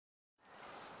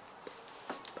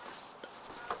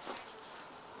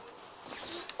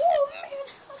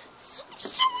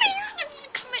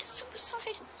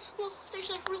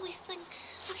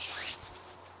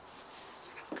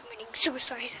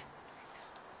suicide.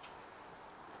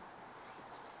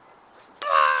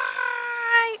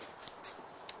 Bye!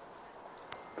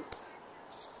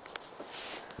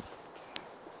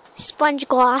 Sponge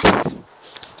gloss.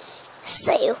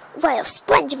 So, while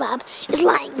Spongebob is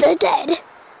lying there dead,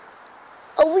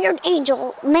 a weird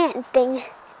angel man thing,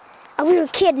 a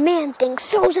weird kid man thing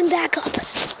throws him back up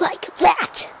like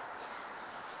that.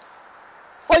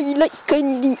 I like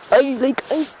candy, I like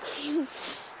ice cream.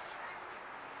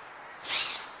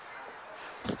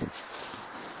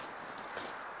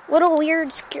 What a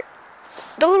weird scare.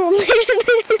 The little man,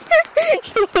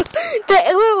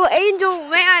 the little angel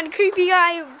man, creepy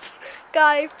guy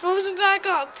throws him back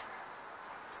up.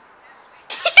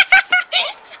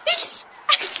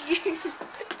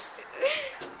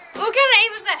 What kind of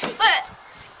aim was that? But,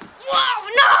 whoa,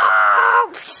 no!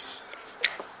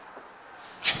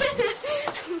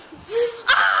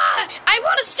 I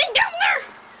want to stay down there.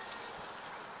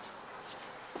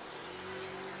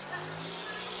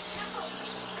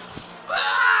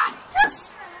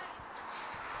 Yes.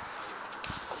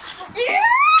 Yeah.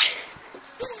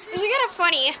 This is kind of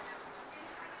funny.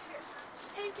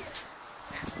 Take it.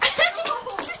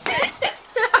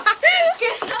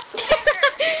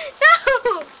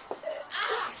 No.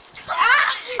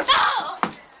 No.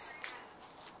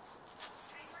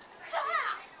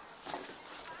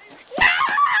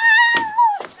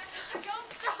 Don't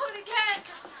throw it again.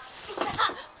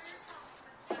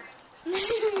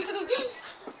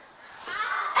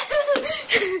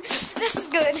 This is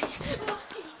good.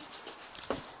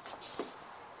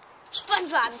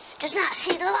 SpongeBob does not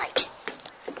see the light.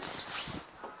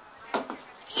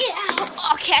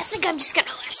 Yeah, okay, I think I'm just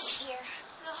gonna rest here.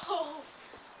 No,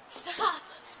 stop.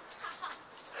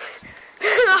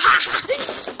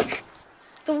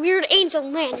 The weird angel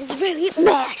man is really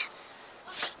mad. No.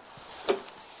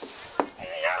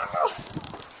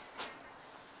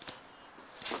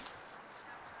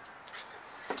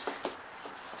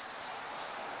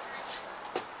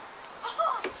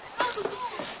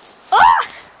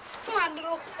 Come on,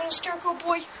 little scarecrow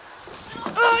boy.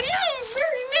 Oh, no, I'm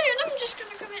very mad. I'm just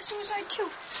gonna commit suicide too.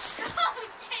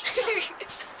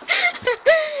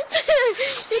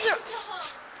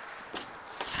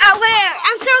 Oh, wait,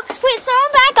 throw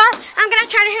him back up. I'm gonna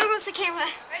try to hit him with the camera.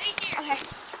 Ready here. Okay.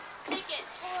 Take it.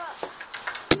 Pull up.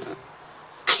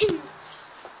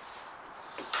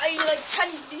 I like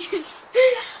candies.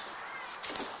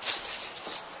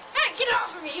 Ah, get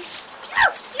off of me. No.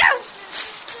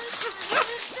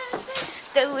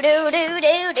 Do do do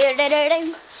do do do do do.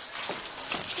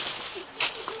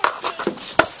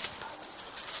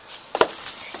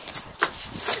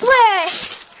 Wait.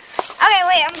 Okay,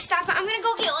 wait. I'm gonna stop. I'm gonna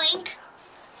go get Link.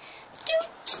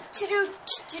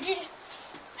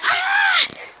 Ah!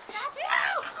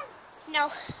 No.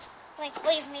 Link,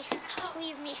 leave me.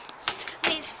 Leave me.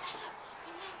 Leave.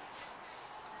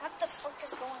 What the fuck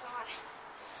is going on?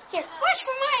 Here, watch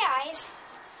for my eyes.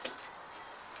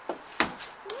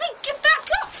 Link, get back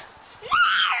up!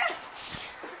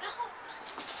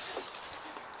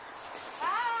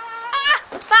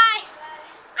 Bye!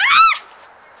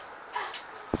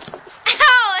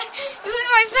 Ow! You hit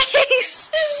my face!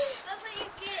 That's what you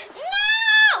get.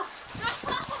 No!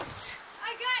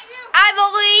 I got you. I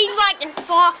believe I can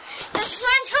fly. The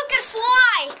sponge who can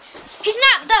fly. He's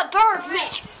not the bird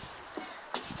man.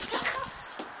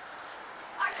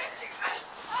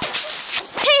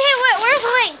 Hey, wait, where's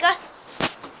Link?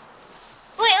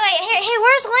 Wait, hey,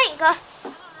 where's Link? I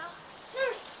don't know.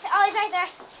 Oh, he's right there.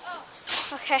 Oh.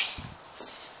 Okay.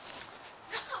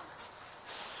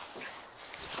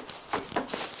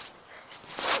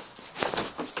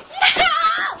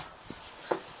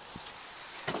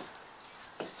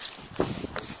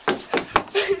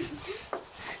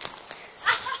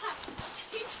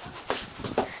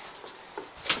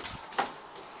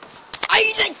 I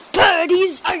like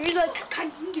birdies. I like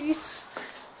candy.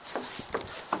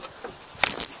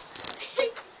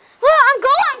 Well, I'm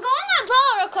going that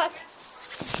ball real quick.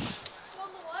 On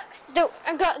the what?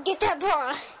 I'm gonna get that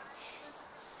ball.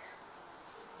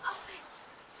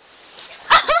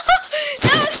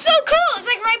 That looks so cool. It's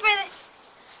like right by the.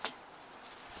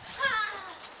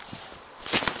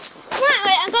 Come on,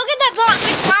 wait. I'm gonna get that ball. It's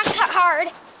like rock hard.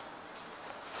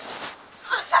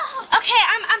 Okay,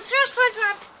 I'm through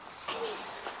SpongeBob.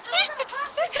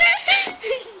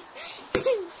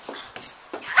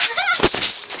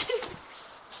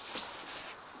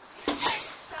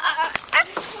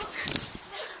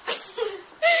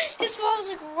 This ball's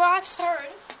like rocks hard.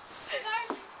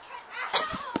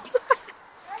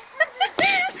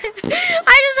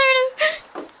 I just heard him.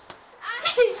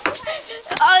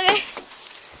 Okay.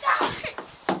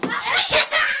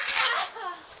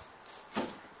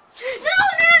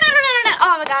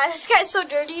 my god, this guy's so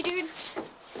dirty, dude.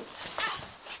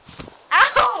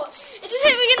 Ow! It just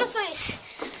hit me in the face.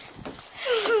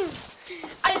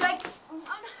 I like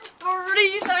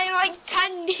birdies, I like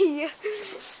candy.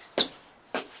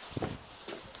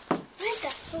 What the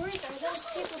freak are those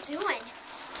people doing?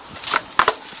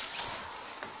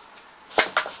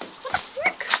 What the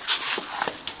frick?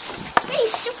 Stay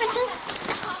stupid.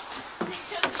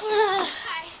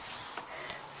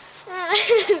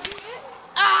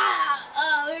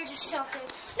 We were just talking.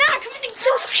 No, I'm committing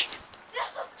suicide.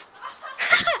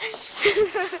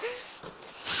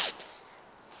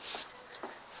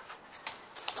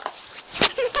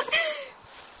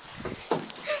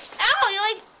 Ow, you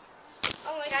like...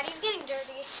 Oh my god, he's getting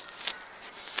dirty.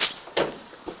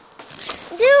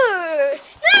 Dude!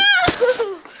 No!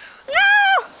 No!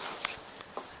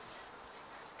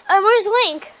 Where's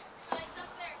Link? It's up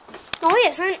there. No, he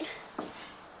isn't.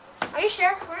 Are you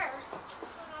sure? Where?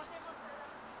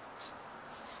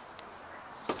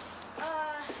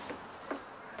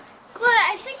 Well,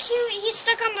 I think he's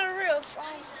stuck on the roof.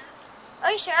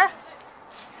 Are you sure?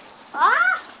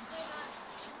 Ah?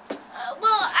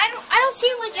 Well, I don't see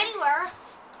him like anywhere.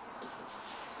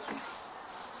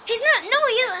 He's not. No,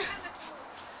 you.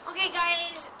 Okay,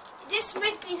 guys, this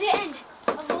might be the end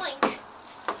of Link.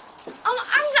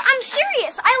 I'm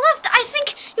serious. I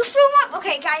think you threw him up.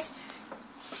 Okay, guys.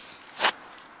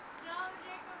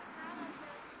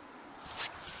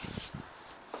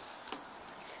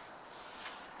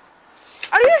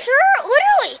 Are you sure?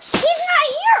 Literally, he's not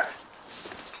here.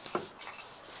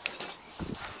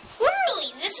 Literally,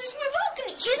 this is my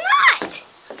balcony. He's not.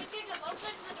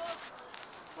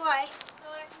 Why?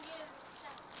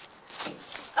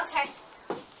 Okay.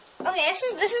 Okay,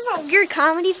 this is a weird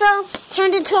comedy film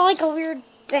turned into like a weird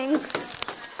thing.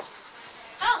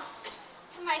 Oh,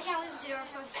 I can't leave the door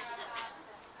open.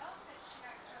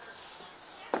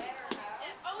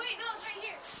 Oh wait, no, it's right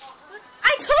here.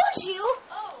 I told you.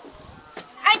 Oh.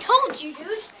 I told you,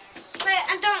 dude.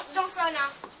 But don't throw now.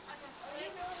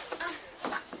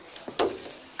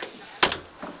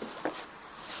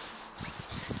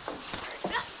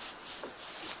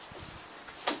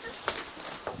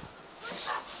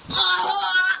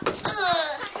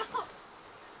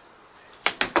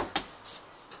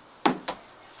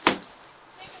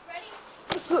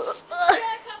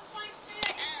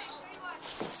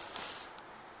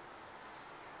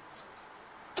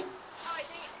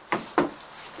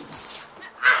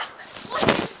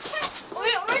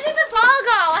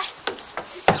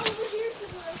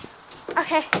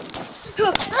 Okay.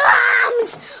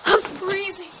 I'm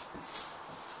freezing.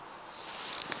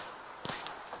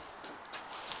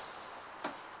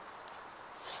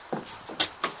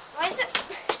 Why is it?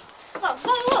 Whoa,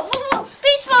 whoa, whoa, whoa, whoa.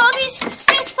 Baseball.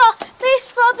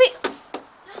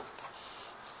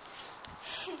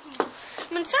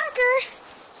 I'm in soccer.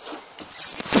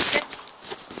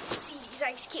 See these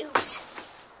ice cubes.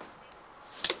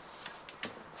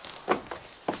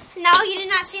 No, you did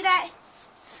not see that.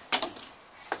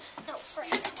 No, frick.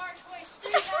 What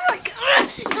the frick?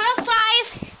 Not a 5.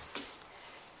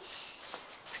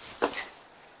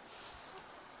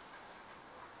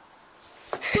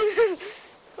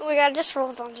 Oh my god, I just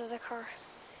rolled onto the car.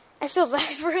 I feel bad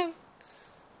for him.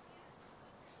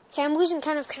 Okay, I'm losing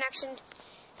kind of connection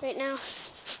right now.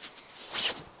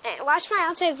 And watch my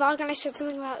outside vlog and I said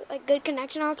something about like good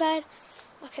connection outside.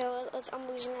 Okay, well, I'm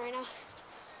losing it right now.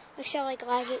 I see how like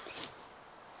lag it.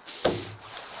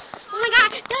 Oh my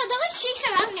god, that like shakes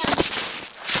around now.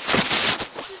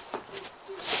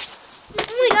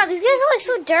 Oh my god, these guys are like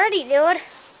so dirty, dude.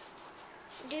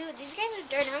 Dude, these guys are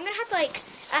dirty. I'm gonna have to like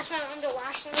ask my mom to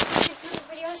wash them for the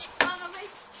videos.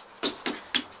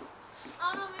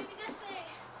 Maybe just say,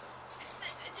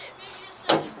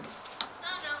 I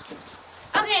don't know.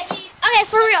 Okay,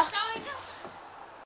 for real.